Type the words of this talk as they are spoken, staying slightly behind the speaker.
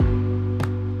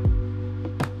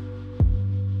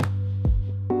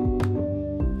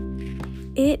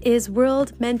It is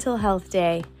World Mental Health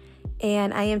Day,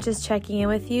 and I am just checking in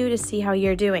with you to see how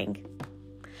you're doing.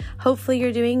 Hopefully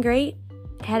you're doing great,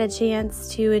 had a chance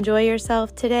to enjoy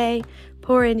yourself today,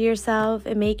 pour into yourself,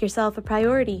 and make yourself a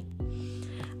priority.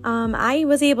 I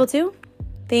was able to.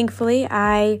 Thankfully,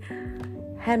 I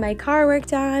had my car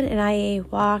worked on, and I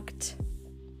walked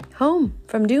home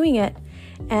from doing it.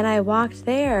 And I walked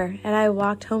there, and I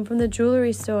walked home from the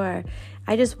jewelry store.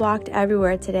 I just walked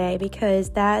everywhere today because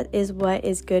that is what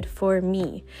is good for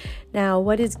me. Now,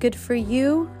 what is good for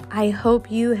you, I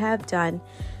hope you have done.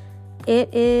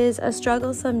 It is a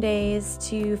struggle some days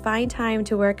to find time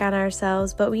to work on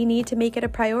ourselves, but we need to make it a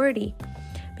priority.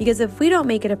 Because if we don't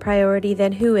make it a priority,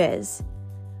 then who is?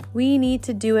 We need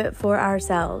to do it for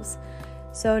ourselves.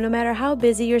 So no matter how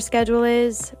busy your schedule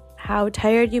is, how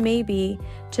tired you may be,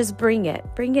 just bring it.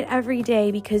 Bring it every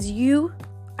day because you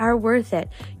are worth it.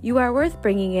 You are worth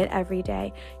bringing it every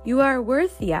day. You are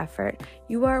worth the effort.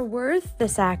 You are worth the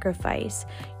sacrifice.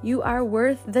 You are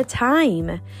worth the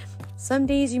time. Some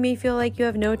days you may feel like you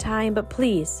have no time, but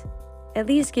please, at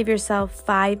least give yourself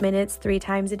 5 minutes 3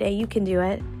 times a day. You can do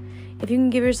it. If you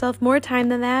can give yourself more time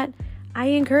than that, I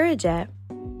encourage it.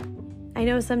 I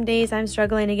know some days I'm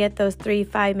struggling to get those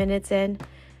 3-5 minutes in,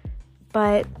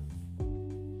 but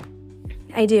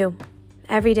I do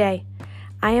every day.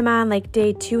 I am on like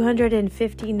day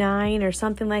 259 or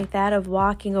something like that of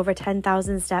walking over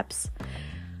 10,000 steps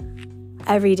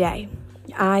every day.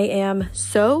 I am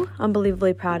so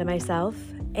unbelievably proud of myself,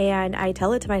 and I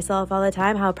tell it to myself all the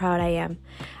time how proud I am.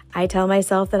 I tell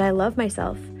myself that I love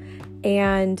myself,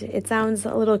 and it sounds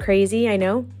a little crazy, I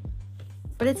know,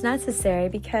 but it's necessary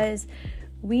because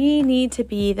we need to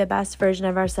be the best version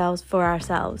of ourselves for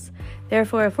ourselves.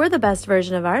 Therefore, if we're the best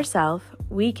version of ourselves,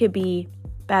 we could be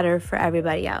better for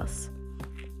everybody else.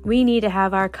 We need to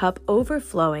have our cup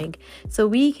overflowing so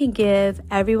we can give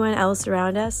everyone else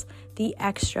around us the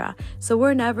extra. So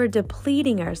we're never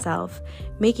depleting ourselves,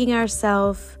 making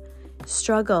ourselves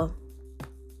struggle.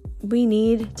 We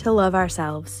need to love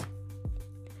ourselves.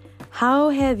 How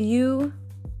have you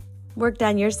worked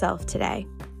on yourself today?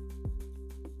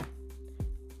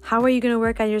 How are you going to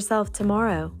work on yourself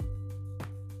tomorrow?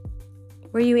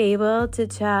 Were you able to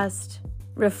just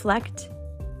reflect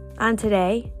on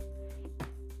today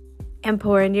and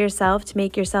pour into yourself to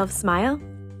make yourself smile?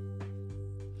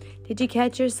 Did you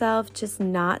catch yourself just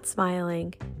not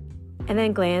smiling and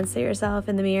then glance at yourself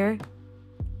in the mirror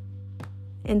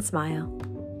and smile?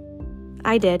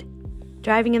 I did.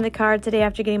 Driving in the car today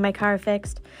after getting my car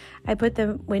fixed, I put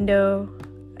the window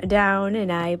down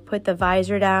and I put the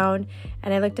visor down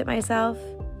and I looked at myself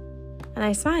and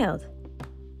I smiled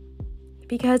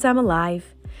because I'm alive.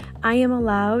 I am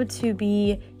allowed to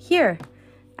be here.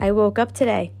 I woke up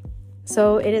today,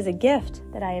 so it is a gift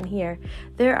that I am here.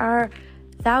 There are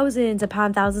thousands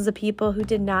upon thousands of people who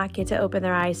did not get to open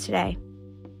their eyes today.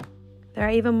 There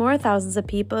are even more thousands of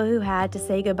people who had to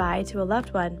say goodbye to a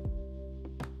loved one.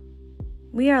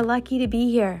 We are lucky to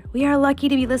be here. We are lucky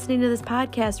to be listening to this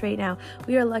podcast right now.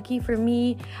 We are lucky for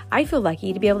me. I feel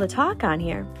lucky to be able to talk on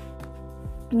here.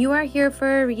 You are here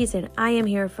for a reason. I am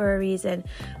here for a reason.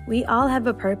 We all have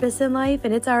a purpose in life,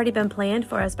 and it's already been planned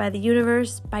for us by the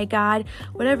universe, by God,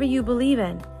 whatever you believe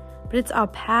in. But it's a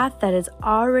path that has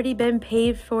already been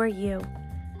paved for you.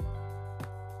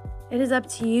 It is up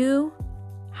to you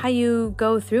how you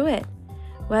go through it,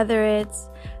 whether it's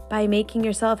by making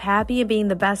yourself happy and being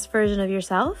the best version of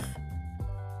yourself,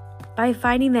 by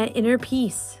finding that inner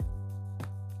peace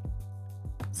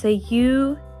so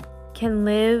you can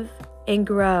live and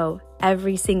grow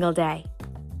every single day.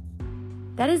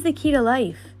 That is the key to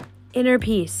life, inner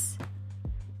peace.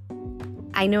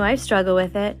 I know I struggle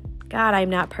with it. God, I'm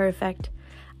not perfect.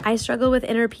 I struggle with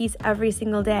inner peace every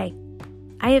single day.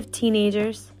 I have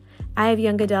teenagers, I have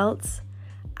young adults,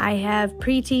 I have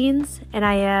preteens, and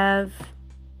I have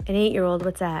an 8-year-old.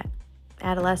 What's that?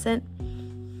 Adolescent.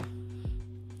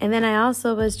 And then I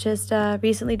also was just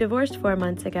recently divorced 4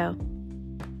 months ago.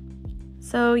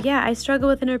 So yeah, I struggle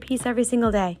with inner peace every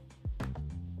single day.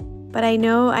 But I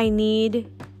know I need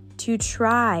to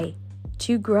try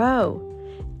to grow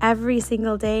every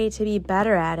single day to be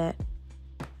better at it.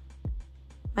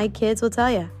 My kids will tell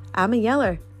you, I'm a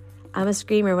yeller. I'm a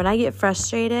screamer. When I get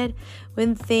frustrated,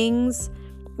 when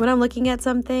I'm looking at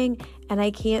something and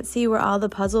I can't see where all the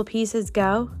puzzle pieces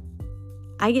go,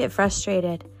 I get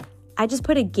frustrated. I just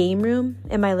put a game room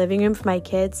in my living room for my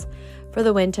kids for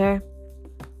the winter.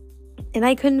 And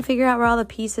I couldn't figure out where all the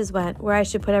pieces went, where I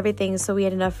should put everything so we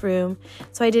had enough room,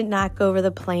 so I didn't knock over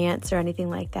the plants or anything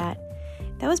like that.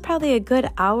 That was probably a good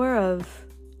hour of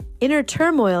inner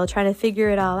turmoil trying to figure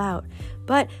it all out.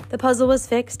 But the puzzle was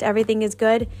fixed. Everything is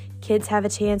good. Kids have a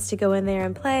chance to go in there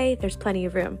and play. There's plenty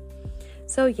of room.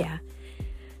 So yeah,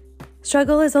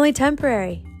 struggle is only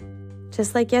temporary.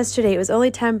 Just like yesterday, it was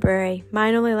only temporary.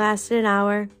 Mine only lasted an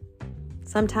hour.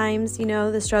 Sometimes,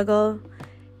 the struggle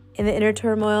and the inner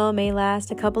turmoil may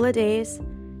last a couple of days.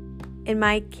 In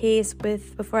my case,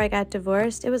 before I got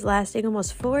divorced, it was lasting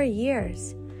almost 4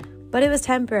 years. But it was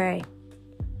temporary.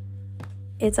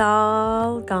 It's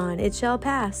all gone. It shall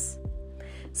pass.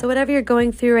 So whatever you're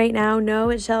going through right now, know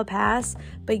it shall pass,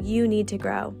 but you need to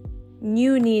grow.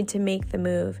 You need to make the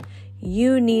move.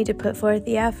 You need to put forth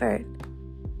the effort.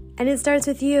 And it starts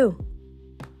with you.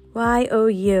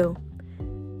 Y-O-U.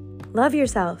 Love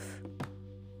yourself.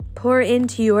 Pour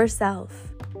into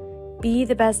yourself. Be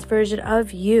the best version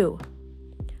of you.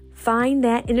 Find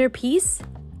that inner peace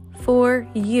for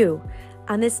you.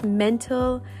 On this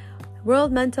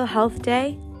World Mental Health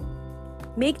Day,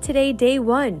 make today day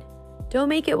one. Don't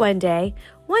make it one day.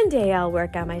 One day I'll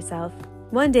work on myself.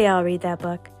 One day I'll read that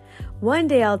book. One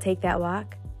day I'll take that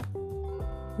walk.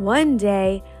 One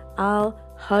day I'll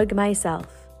hug myself.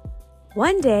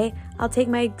 One day I'll take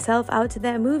myself out to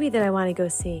that movie that I want to go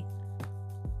see.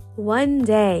 One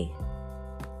day.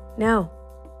 No.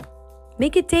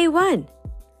 Make it day one.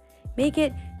 Make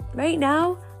it right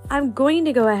now. I'm going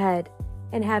to go ahead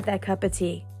and have that cup of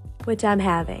tea, which I'm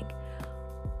having.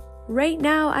 Right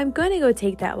now, I'm going to go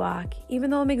take that walk, even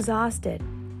though I'm exhausted.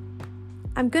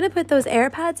 I'm going to put those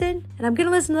AirPods in, and I'm going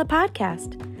to listen to the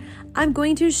podcast. I'm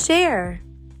going to share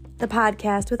the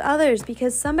podcast with others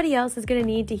because somebody else is going to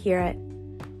need to hear it.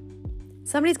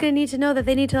 Somebody's going to need to know that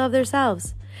they need to love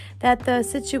themselves, that the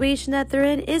situation that they're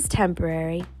in is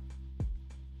temporary,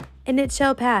 and it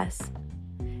shall pass.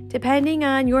 Depending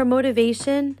on your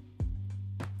motivation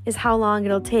is how long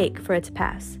it'll take for it to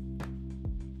pass.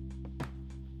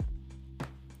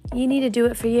 You need to do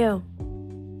it for you.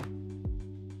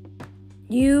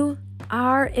 You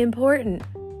are important.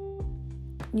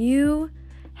 You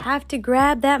have to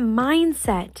grab that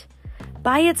mindset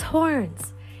by its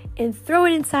horns and throw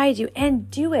it inside you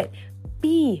and do it.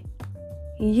 Be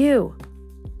you.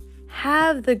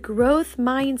 Have the growth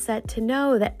mindset to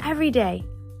know that every day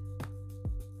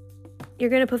you're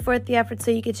going to put forth the effort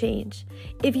so you can change.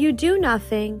 If you do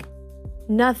nothing,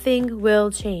 nothing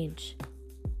will change.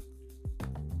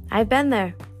 I've been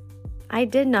there. I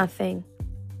did nothing.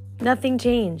 Nothing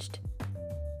changed.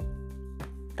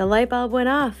 The light bulb went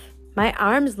off. My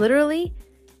arms literally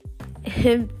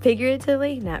and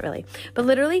figuratively, not really, but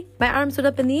literally, my arms went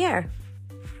up in the air.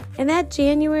 And that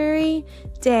January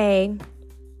day,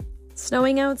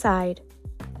 snowing outside,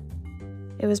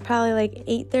 it was probably like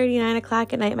 8:30, 9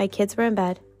 o'clock at night. My kids were in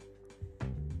bed.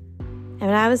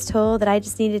 And I was told that I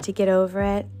just needed to get over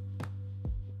it.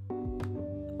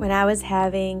 When I was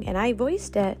having, and I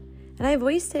voiced it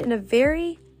in a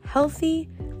very healthy,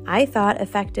 I thought,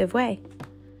 effective way.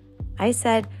 I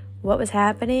said what was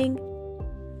happening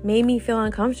made me feel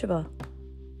uncomfortable.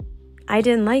 I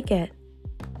didn't like it.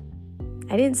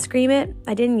 I didn't scream it.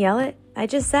 I didn't yell it. I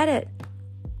just said it.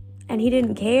 And he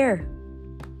didn't care.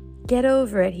 Get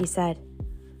over it, he said.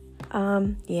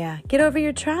 Yeah, get over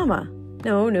your trauma.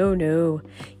 No.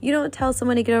 You don't tell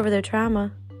someone to get over their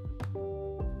trauma.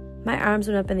 My arms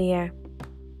went up in the air.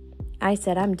 I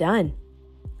said, I'm done.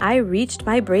 I reached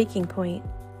my breaking point.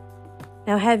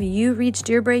 Now, have you reached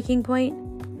your breaking point?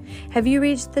 Have you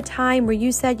reached the time where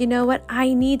you said, you know what,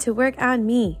 I need to work on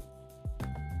me?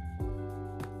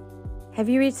 Have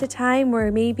you reached a time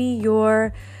where maybe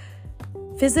your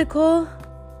physical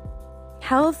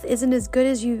health isn't as good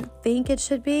as you think it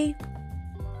should be?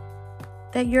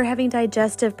 That you're having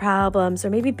digestive problems or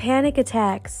maybe panic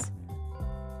attacks?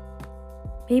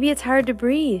 Maybe it's hard to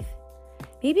breathe.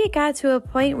 Maybe it got to a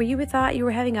point where you thought you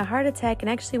were having a heart attack and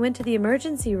actually went to the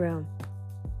emergency room.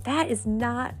 That is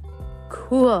not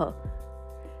cool.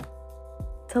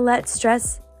 To let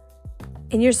stress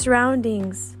in your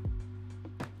surroundings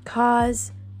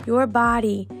cause your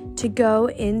body to go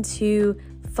into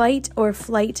fight or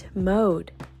flight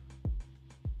mode.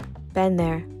 Been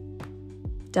there.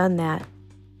 Done that.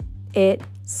 It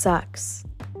sucks.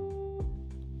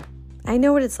 I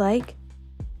know what it's like.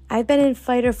 I've been in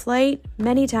fight or flight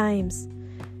many times.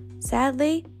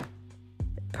 Sadly,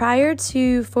 prior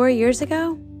to 4 years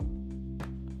ago,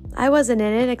 I wasn't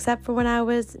in it except for when I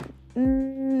was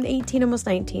 18, almost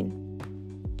 19.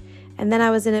 And then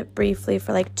I was in it briefly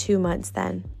for like 2 months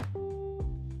then,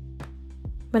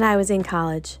 when I was in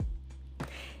college.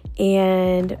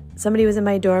 And somebody was in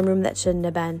my dorm room that shouldn't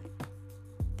have been.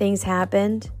 Things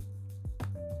happened.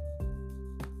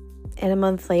 And a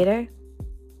month later,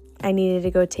 I needed to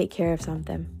go take care of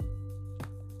something.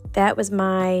 That was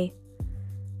my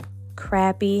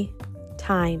crappy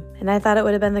time. And I thought it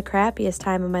would have been the crappiest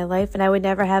time of my life, and I would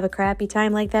never have a crappy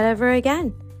time like that ever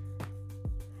again.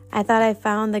 I thought I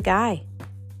found the guy.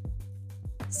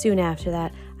 Soon after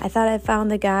that, I thought I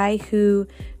found the guy who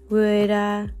would,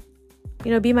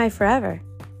 be my forever.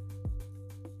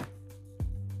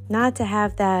 Not to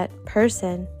have that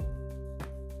person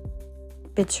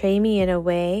betray me in a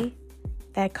way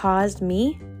that caused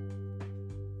me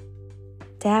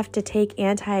to have to take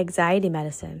anti-anxiety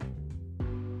medicine,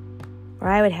 or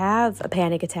I would have a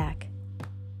panic attack,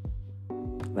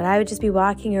 but I would just be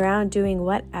walking around doing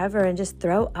whatever and just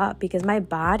throw up because my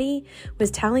body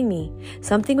was telling me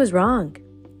something was wrong.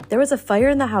 There was a fire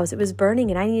in the house. It was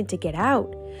burning and I needed to get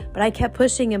out. But I kept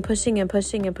pushing and pushing and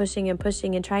pushing and pushing and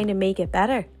pushing and trying to make it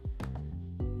better.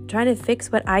 Trying to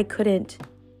fix what I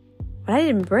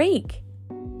didn't break.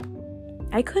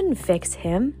 I couldn't fix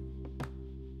him.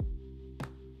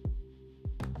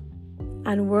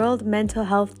 On World Mental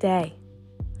Health Day,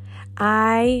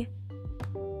 I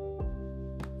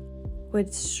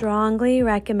would strongly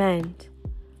recommend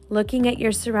looking at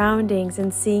your surroundings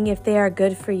and seeing if they are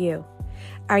good for you.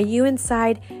 Are you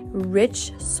inside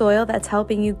rich soil that's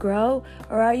helping you grow,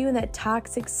 or are you in that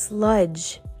toxic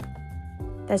sludge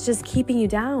that's just keeping you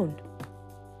down?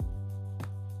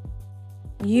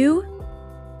 You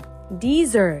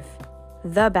deserve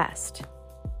the best.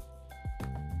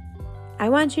 I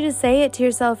want you to say it to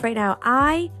yourself right now.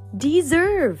 I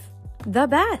deserve the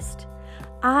best.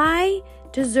 I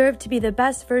deserve to be the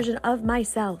best version of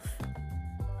myself.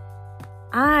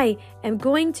 I am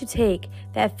going to take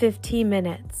that 15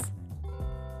 minutes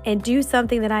and do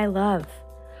something that I love,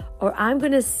 or I'm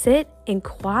going to sit in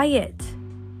quiet,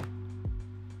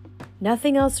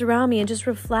 nothing else around me, and just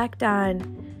reflect on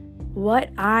what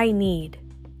I need.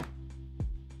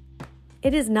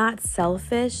 It is not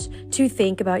selfish to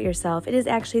think about yourself. It is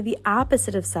actually the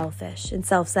opposite of selfish and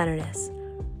self-centeredness.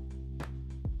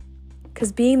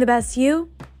 Because being the best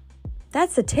you,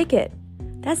 that's the ticket.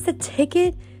 That's the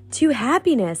ticket to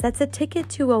happiness. That's the ticket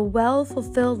to a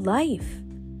well-fulfilled life.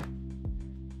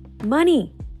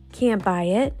 Money can't buy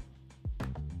it.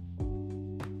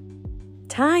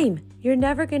 Time, you're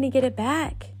never going to get it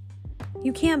back.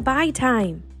 You can't buy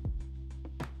time.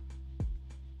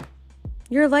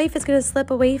 Your life is going to slip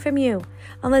away from you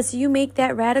unless you make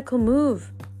that radical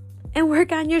move and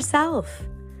work on yourself.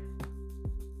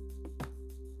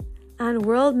 On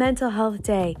World Mental Health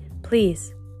Day,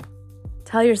 please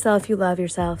tell yourself you love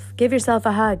yourself. Give yourself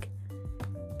a hug.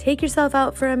 Take yourself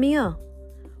out for a meal.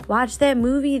 Watch that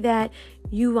movie that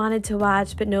you wanted to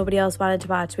watch but nobody else wanted to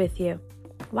watch with you.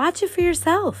 Watch it for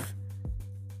yourself.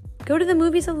 Go to the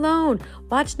movies alone.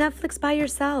 Watch Netflix by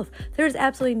yourself. There's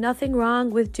absolutely nothing wrong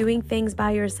with doing things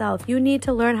by yourself. You need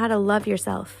to learn how to love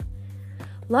yourself.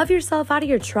 Love yourself out of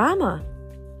your trauma.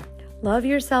 Love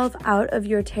yourself out of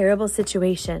your terrible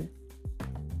situation.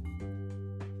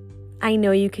 I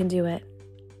know you can do it.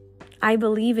 I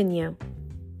believe in you.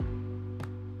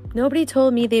 Nobody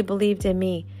told me they believed in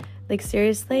me. Like,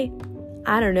 seriously,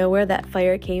 I don't know where that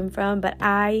fire came from, but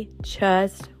I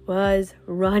just was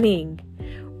running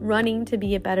to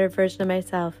be a better version of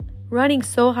myself. Running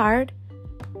so hard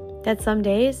that some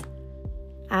days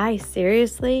I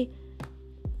seriously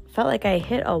felt like I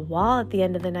hit a wall at the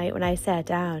end of the night when I sat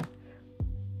down.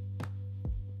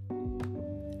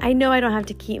 I know I don't have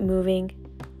to keep moving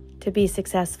to be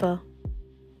successful.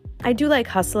 I do like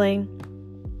hustling,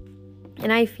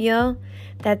 and I feel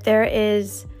that there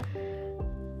is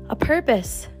a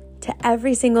purpose to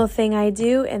every single thing I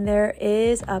do, and there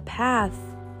is a path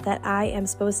that I am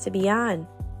supposed to be on.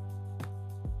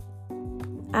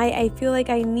 I feel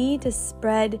like I need to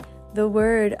spread the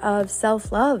word of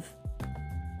self-love.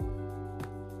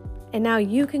 And now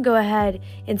you can go ahead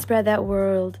and spread that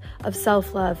word of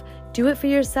self-love. Do it for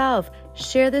yourself.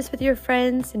 Share this with your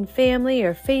friends and family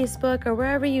or Facebook or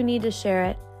wherever you need to share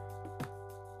it.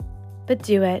 But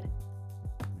do it.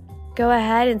 Go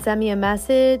ahead and send me a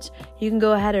message. You can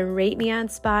go ahead and rate me on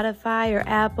Spotify or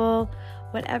Apple,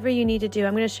 whatever you need to do.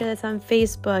 I'm going to share this on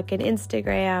Facebook and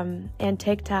Instagram and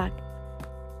TikTok.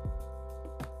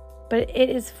 But it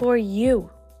is for you.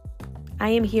 I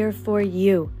am here for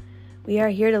you. We are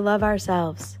here to love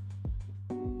ourselves.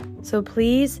 So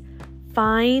please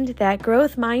find that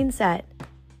growth mindset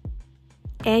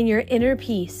and your inner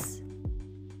peace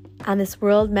on this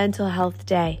World Mental Health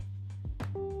Day.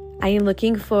 I am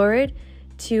looking forward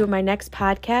to my next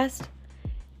podcast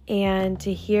and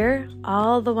to hear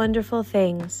all the wonderful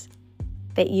things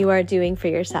that you are doing for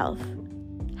yourself.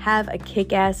 Have a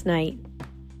kick-ass night.